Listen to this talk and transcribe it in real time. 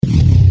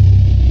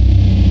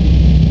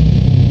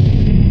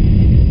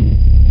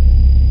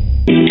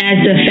As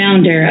the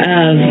founder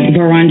of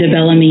Veranda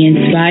Bellamy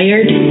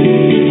Inspired,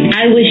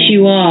 I wish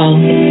you all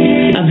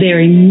a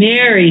very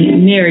merry,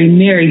 merry,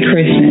 merry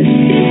Christmas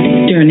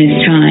during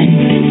this time.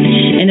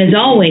 And as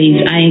always,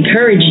 I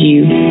encourage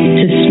you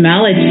to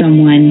smile at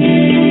someone,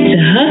 to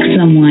hug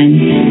someone,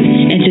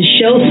 and to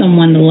show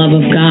someone the love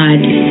of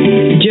God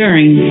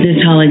during this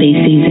holiday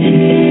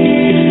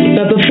season.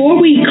 But before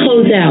we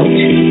close out,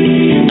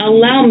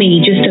 allow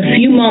me just a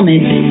few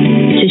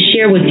moments to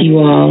share with you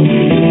all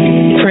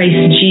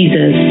Christ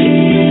Jesus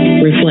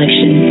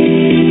reflection.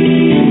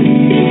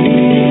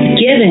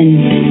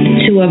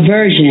 Given to a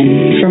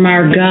virgin from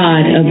our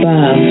God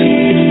above,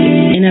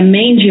 in a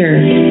manger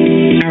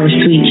our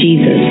sweet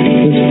Jesus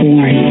was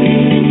born.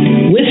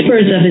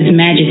 Whispers of his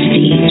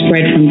majesty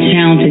spread from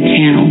town to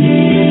town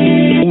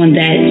on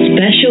that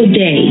special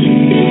day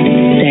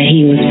that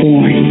he was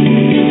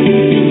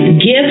born.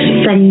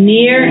 Gifts from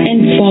near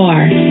and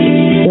far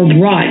were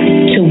brought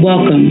to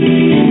welcome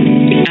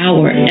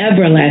our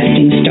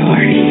everlasting star.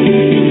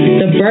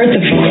 The birth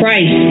of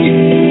Christ,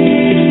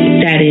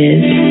 that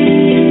is.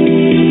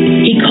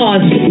 He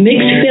caused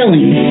mixed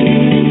feelings,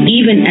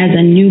 even as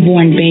a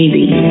newborn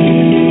baby.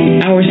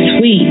 Our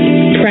sweet,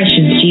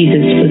 precious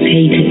Jesus was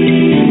hated.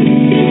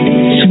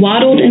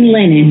 Swaddled in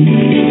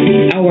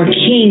linen, our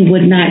King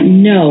would not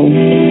know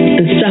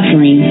the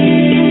suffering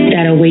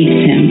that awaits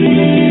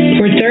him.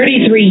 For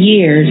 33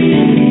 years,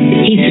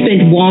 he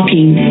spent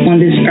walking on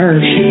this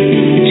earth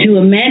to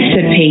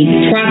emancipate,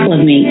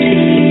 proclamate,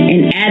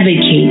 and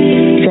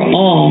advocate for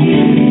all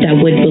that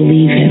would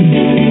believe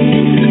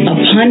him.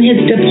 Upon his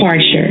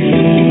departure,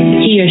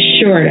 he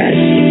assured us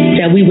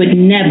that we would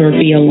never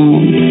be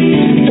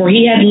alone, for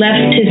he had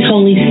left his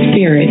Holy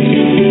Spirit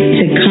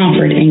to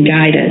comfort and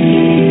guide us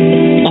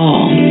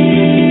all.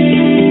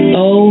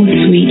 Oh,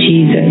 sweet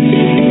Jesus,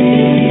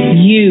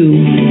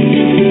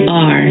 you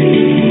are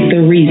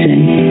the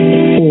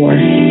reason for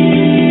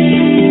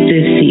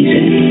this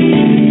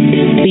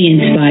season. Be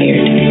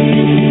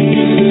inspired.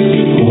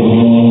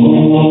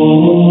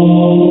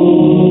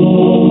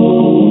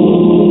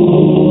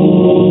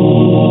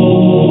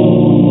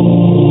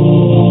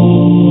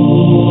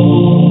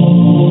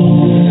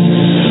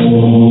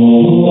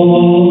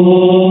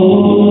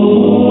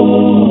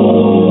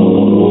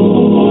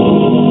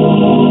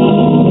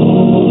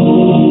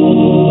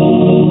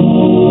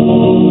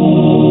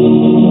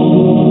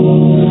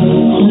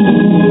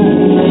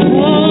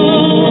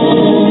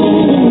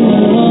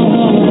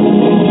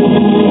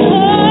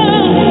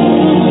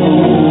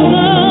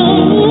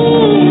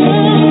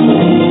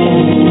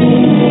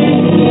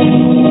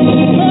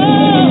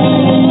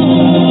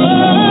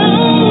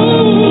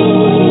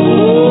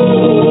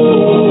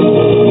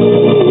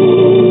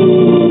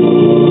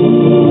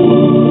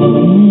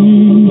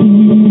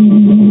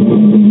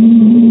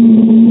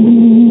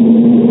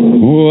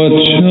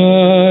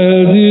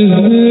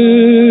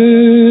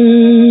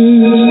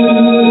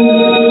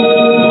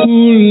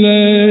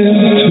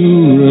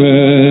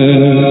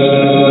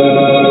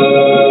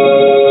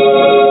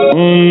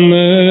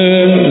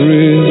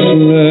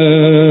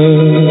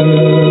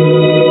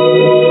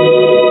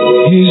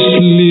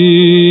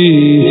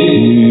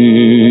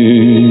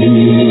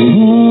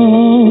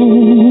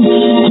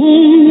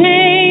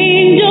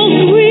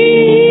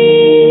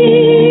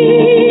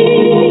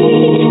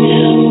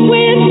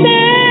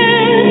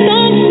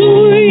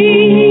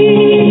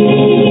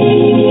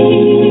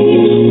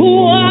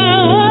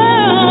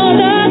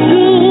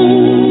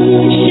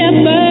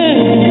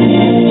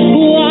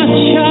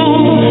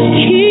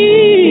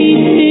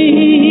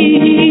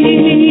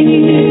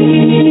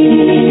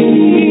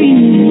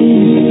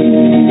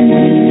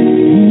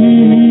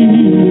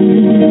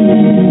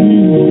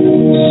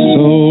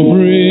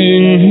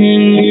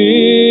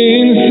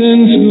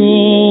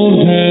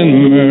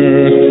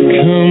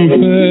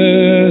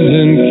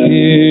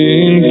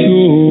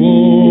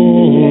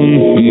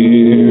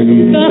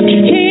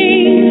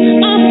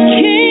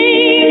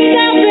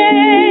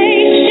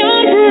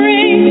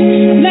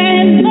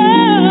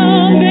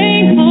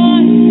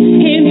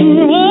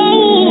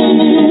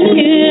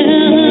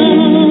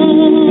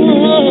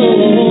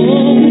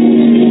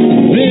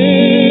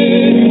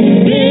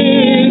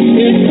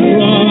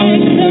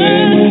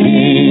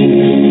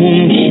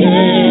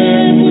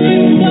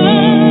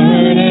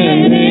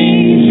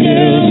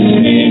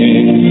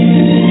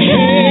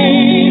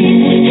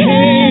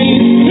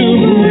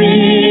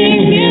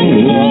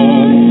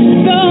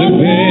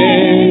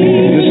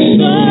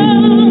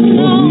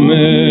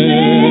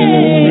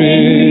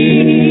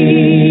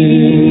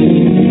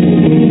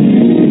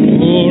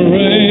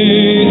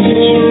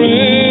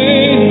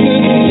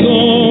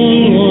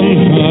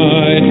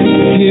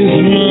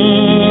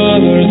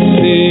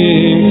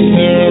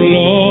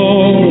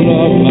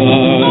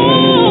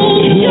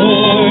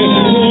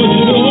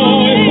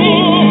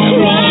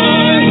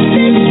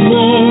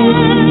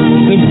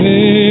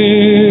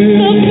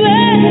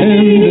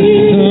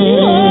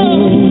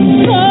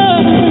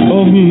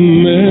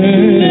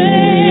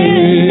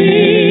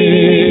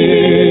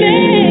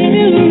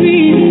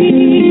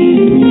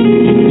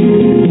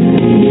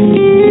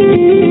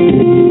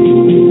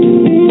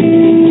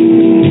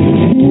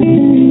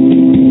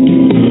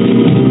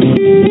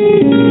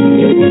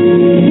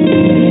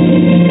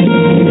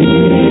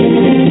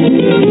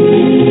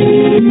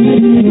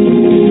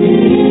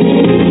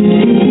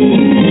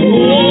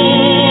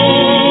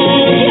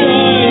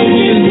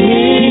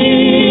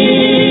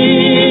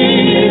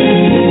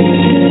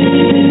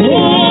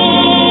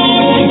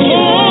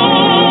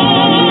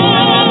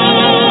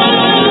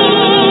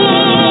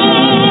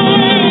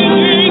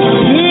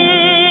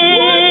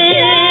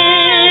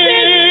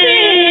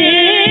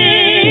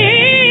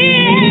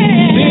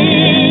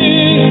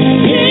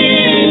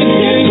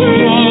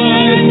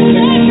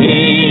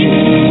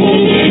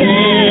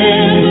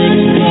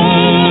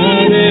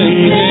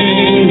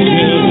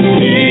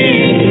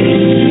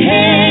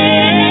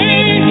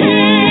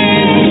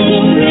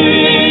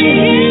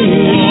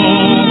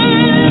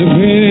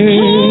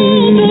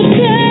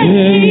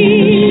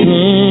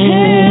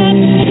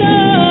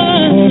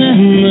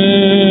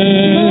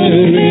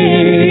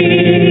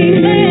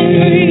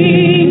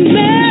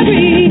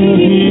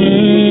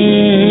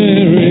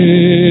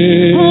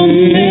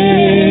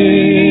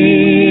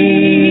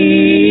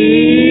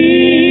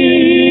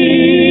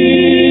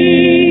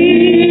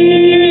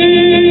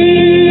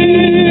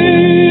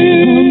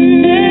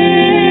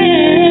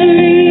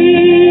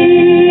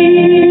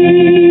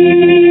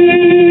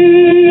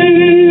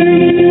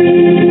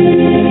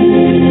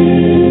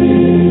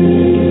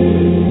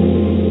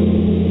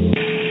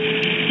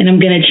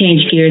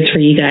 change gears for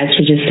you guys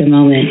for just a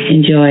moment.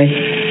 Enjoy.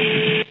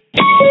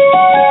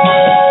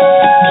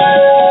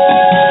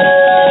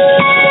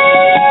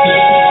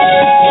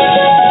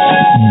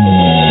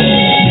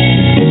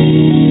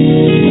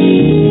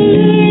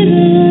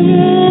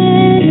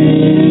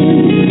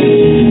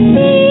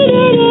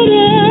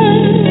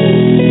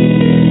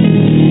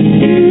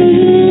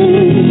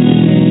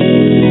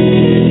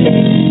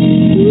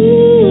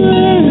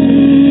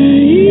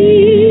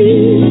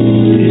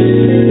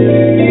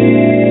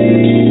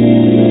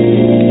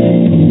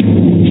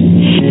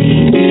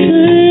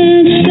 Surrender.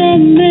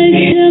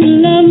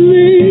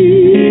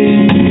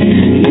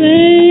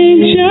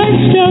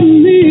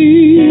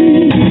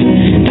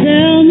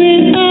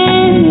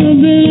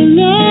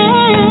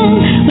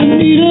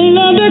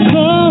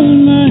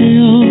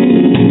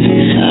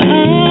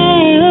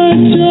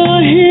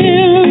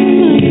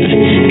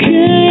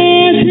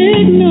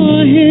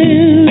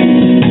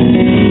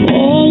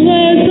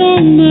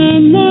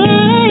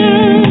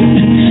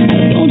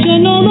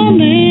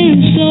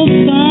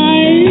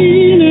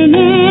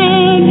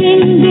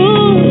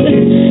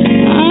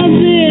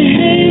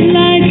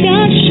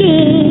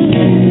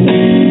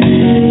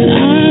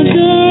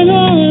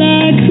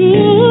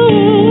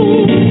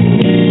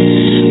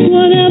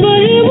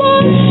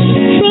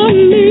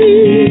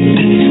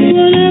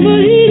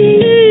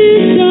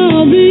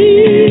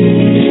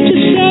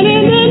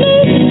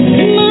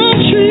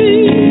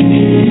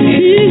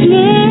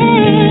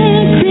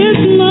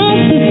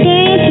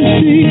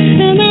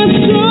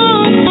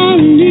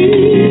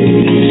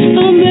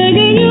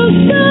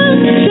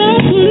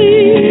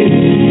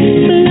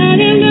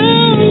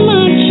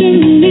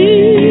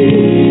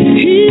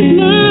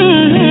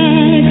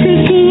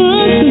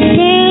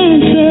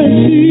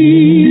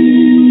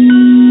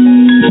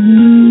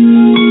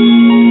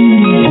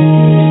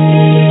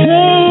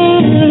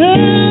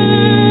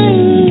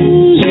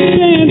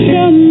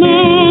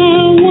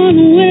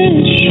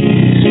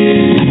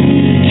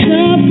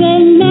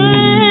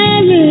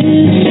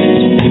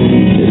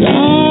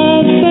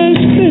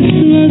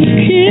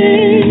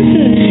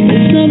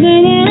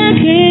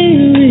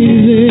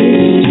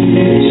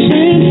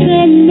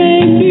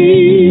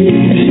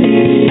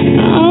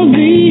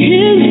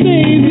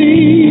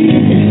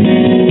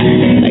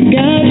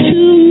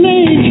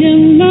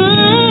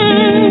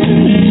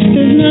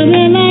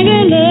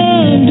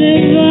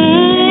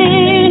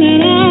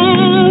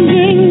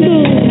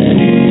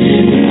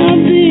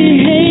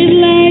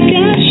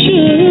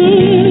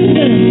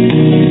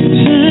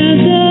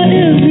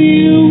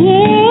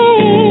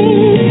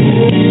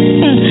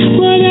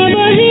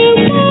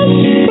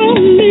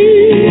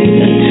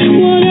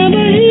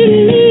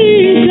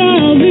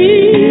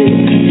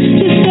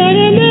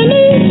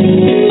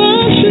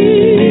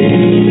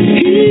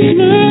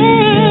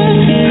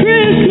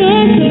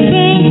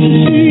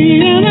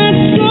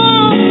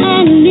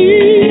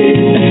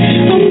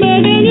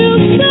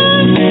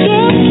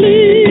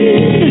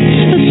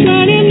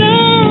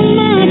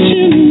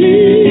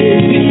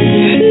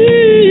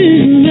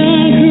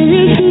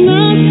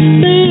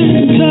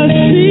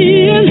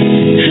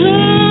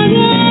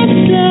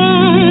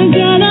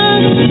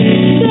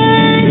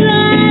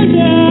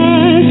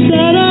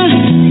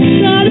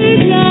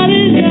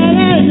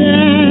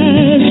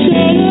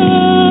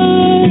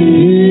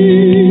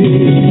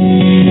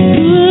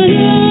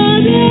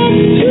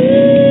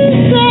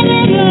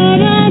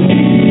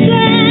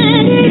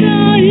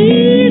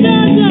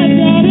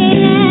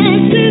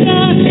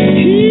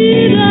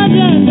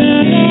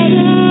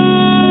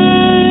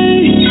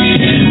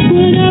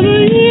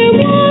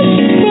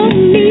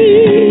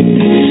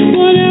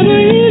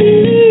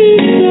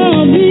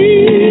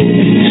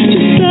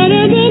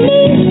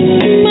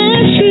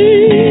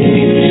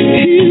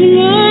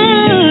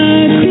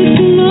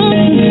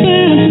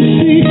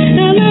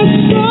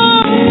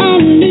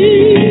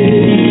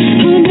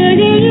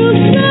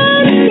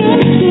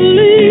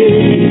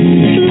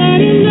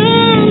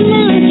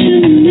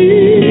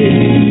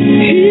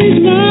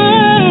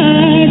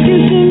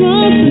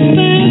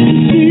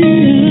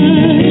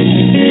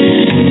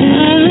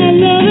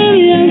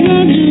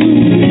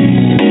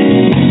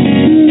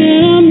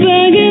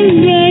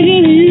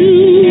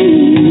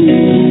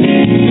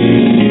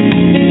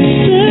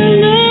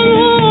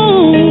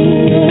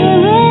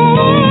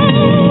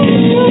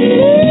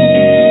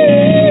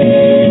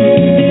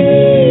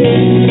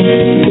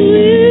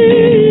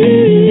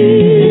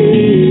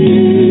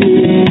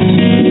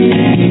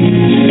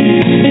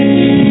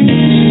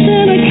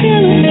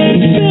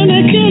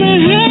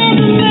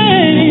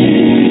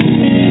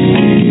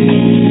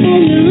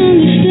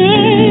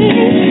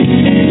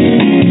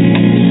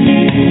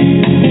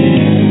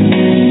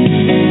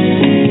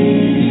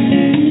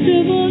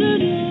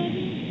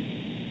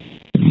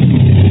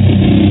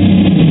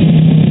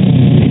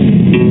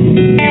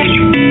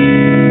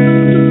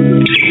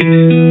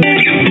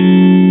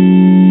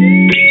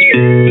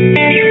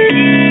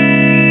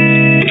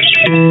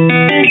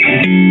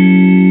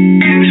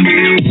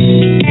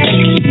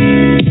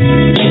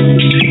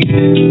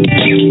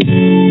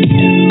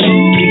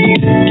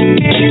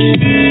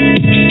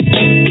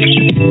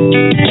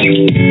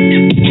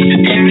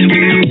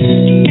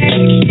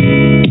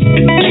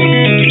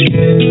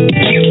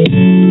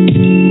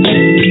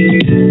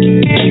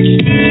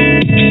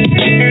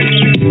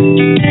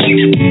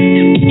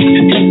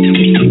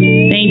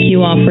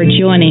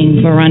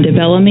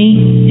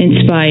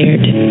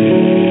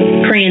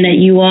 Praying that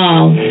you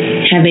all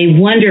have a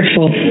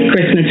wonderful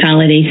Christmas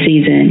holiday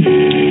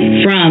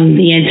season from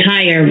the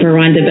entire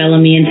Veranda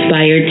Bellamy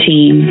Inspired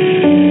team.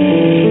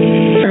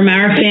 From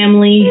our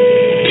family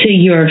to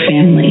your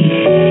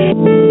family.